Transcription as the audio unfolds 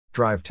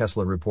Drive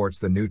Tesla reports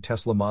the new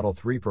Tesla Model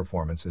 3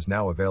 Performance is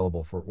now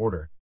available for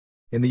order.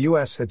 In the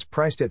US, it's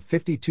priced at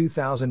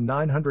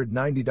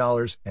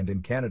 $52,990 and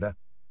in Canada,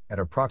 at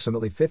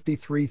approximately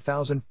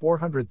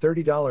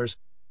 $53,430,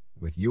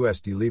 with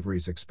US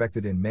deliveries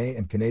expected in May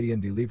and Canadian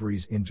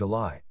deliveries in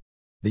July.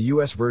 The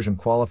US version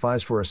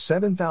qualifies for a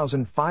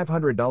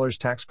 $7,500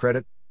 tax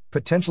credit,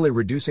 potentially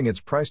reducing its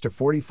price to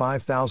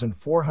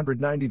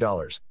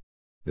 $45,490.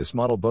 This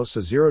model boasts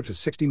a 0 to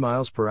 60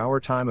 miles per hour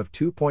time of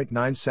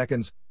 2.9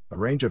 seconds, a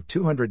range of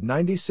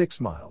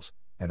 296 miles,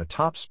 and a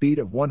top speed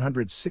of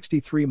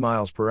 163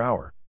 miles per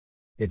hour.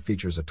 It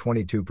features a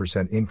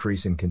 22%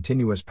 increase in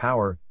continuous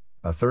power,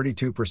 a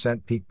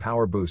 32% peak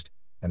power boost,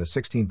 and a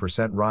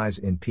 16% rise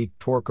in peak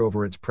torque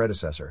over its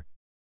predecessor.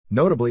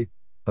 Notably,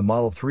 the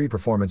Model 3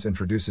 Performance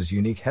introduces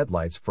unique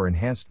headlights for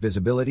enhanced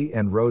visibility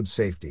and road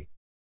safety.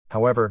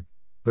 However,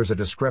 there's a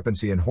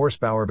discrepancy in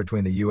horsepower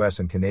between the US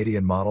and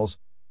Canadian models,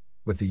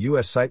 with the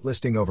US site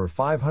listing over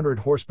 500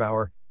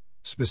 horsepower,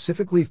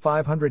 specifically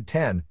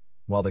 510,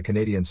 while the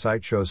Canadian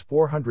site shows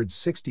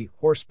 460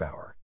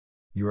 horsepower.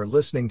 You are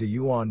listening to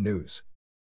Yuan News.